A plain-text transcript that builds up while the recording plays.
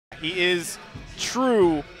He is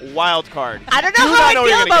true wild card. I don't know how I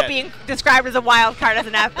feel about being described as a wild card as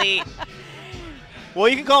an athlete. Well,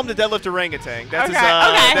 you can call him the deadlift orangutan. That's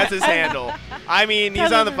okay. That's his handle. I mean,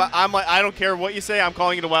 he's on the. I'm like, I don't care what you say. I'm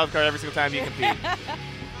calling it a wild card every single time you compete.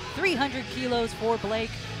 300 kilos for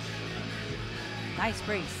Blake. Nice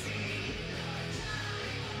brace.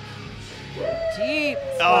 Deep.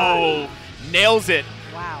 Oh, nails it.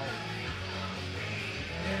 Wow.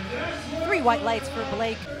 3 white lights for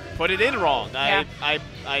Blake. Put it in wrong. Yeah.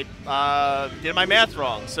 I did my math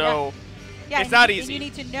wrong. So yeah, it's not easy. And you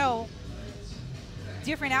need to know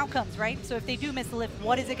different outcomes, right? So if they do miss the lift,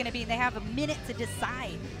 what is it going to be? And they have a minute to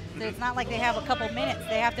decide. So it's not like they have a couple minutes.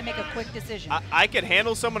 They have to make a quick decision. I can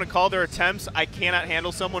handle someone to call their attempts. I cannot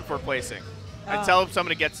handle someone for placing. I tell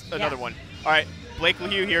somebody gets another one. All right, Blake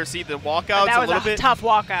Lehew here. See the walkouts that was a little bit tough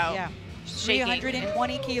walkout. Yeah. Shaking.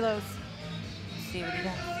 320 kilos. See what he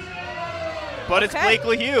does. But it's Blake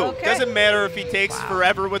Lehew. Okay. Doesn't matter if he takes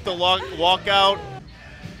forever with the long walkout.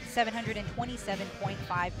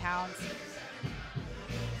 727.5 pounds.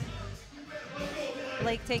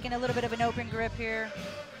 Blake taking a little bit of an open grip here.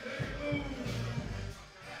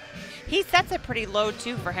 He sets it pretty low,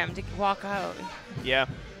 too, for him to walk out. Yeah.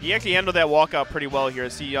 He actually handled that walkout pretty well here.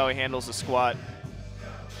 See how he handles the squat.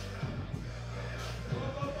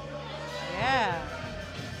 Yeah.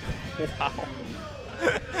 Wow.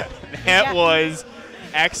 That was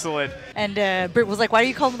excellent. And Britt was like, why do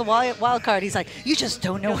you call him the wild card? He's like, you just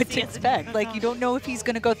don't know what to expect. Like, you don't know if he's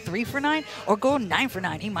going to go 3 for 9 or go 9 for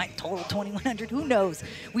 9. He might total 2,100. Who knows?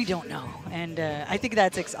 We don't know. And I think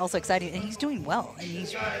that's also exciting. And he's doing well. And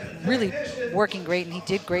he's really working great. And he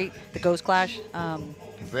did great, the Ghost Clash.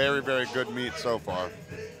 Very, very good meet so far.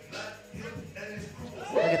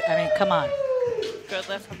 Look at, I mean, come on. Good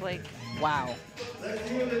lift for Blake. Wow. Let's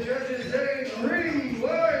do the judges say 3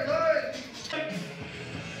 white lights.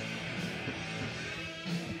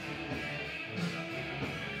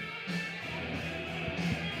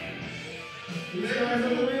 These guys are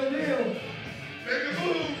the real deal. Make a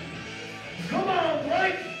move. Come on,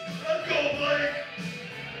 Blake. Let's go, Blake.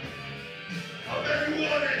 I bet you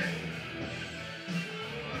want it.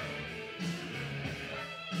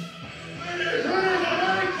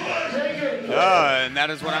 And that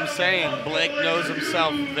is what I'm saying. Blake knows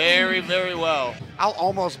himself very, very well. I'll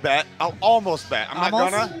almost bet. I'm not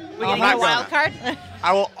gonna. We're I'm getting not a wild card?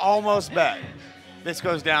 I will almost bet. This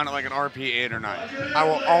goes down at like an RP 8 or 9. I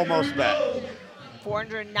will almost bet.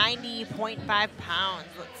 490.5 pounds.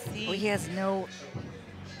 Let's see. Well, he has no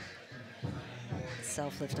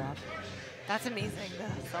self-lift off. That's amazing,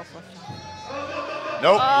 the self-lift off.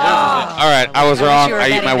 Nope. All right, I was wrong. I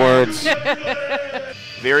eat my words.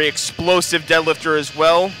 Very explosive deadlifter as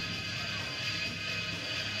well.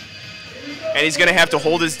 And he's going to have to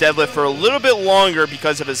hold his deadlift for a little bit longer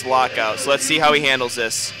because of his lockout. So let's see how he handles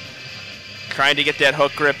this. Trying to get that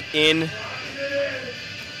hook grip in.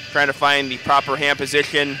 Trying to find the proper hand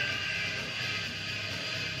position.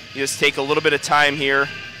 You just take a little bit of time here.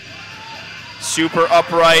 Super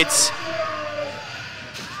upright.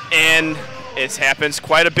 And it happens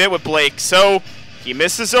quite a bit with Blake. So he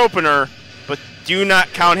missed his opener, but do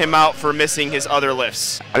not count him out for missing his other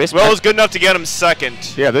lifts. As well as good enough to get him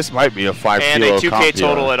second. Yeah, this might be a 5 and kilo a 2K comp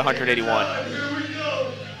total deal. at 181.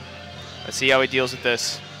 Let's see how he deals with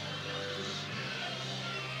this.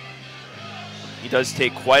 He does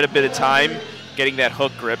take quite a bit of time getting that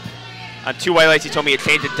hook grip. On 2 white lights, he told me a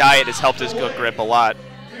change of diet has helped his hook grip a lot.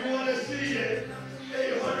 You want to see it?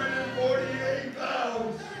 848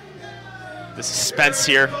 pounds. The suspense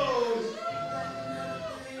here.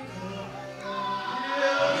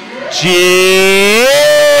 Jeez!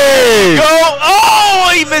 Go!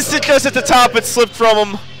 Oh, he missed it just at the top. It slipped from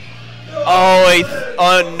him.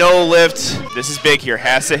 Oh, no lift. This is big here.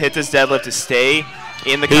 Has to hit this deadlift to stay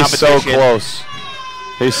in the competition. He's so close.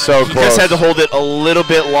 He's so He close. just had to hold it a little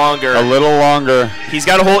bit longer. A little longer. He's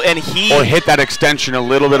got to hold, and or hit that extension a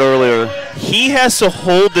little bit earlier. He has to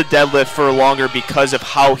hold the deadlift for longer because of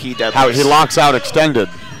how he deadlifts. How he locks out extended.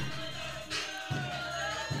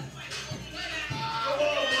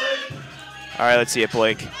 All right, let's see it,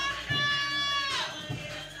 Blake.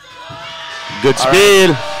 Good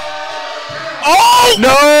speed. Oh!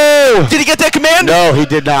 No! Did he get that command? No, he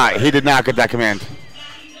did not. He did not get that command.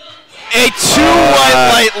 A 2 white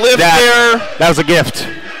light lift there. That was a gift.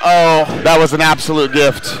 Oh. That was an absolute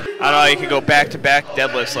gift. I don't know how you can go back-to-back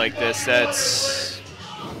deadlifts like this. That's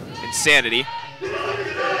insanity.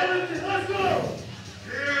 Let's go.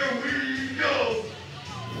 Here we go.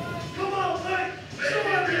 Come on, Blake. Show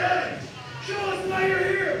us the head. Show us why you're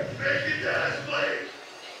here. Make it dance, Blake.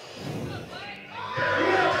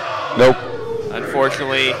 Nope. Unfortunately.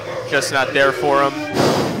 unfortunately just not there for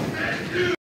him.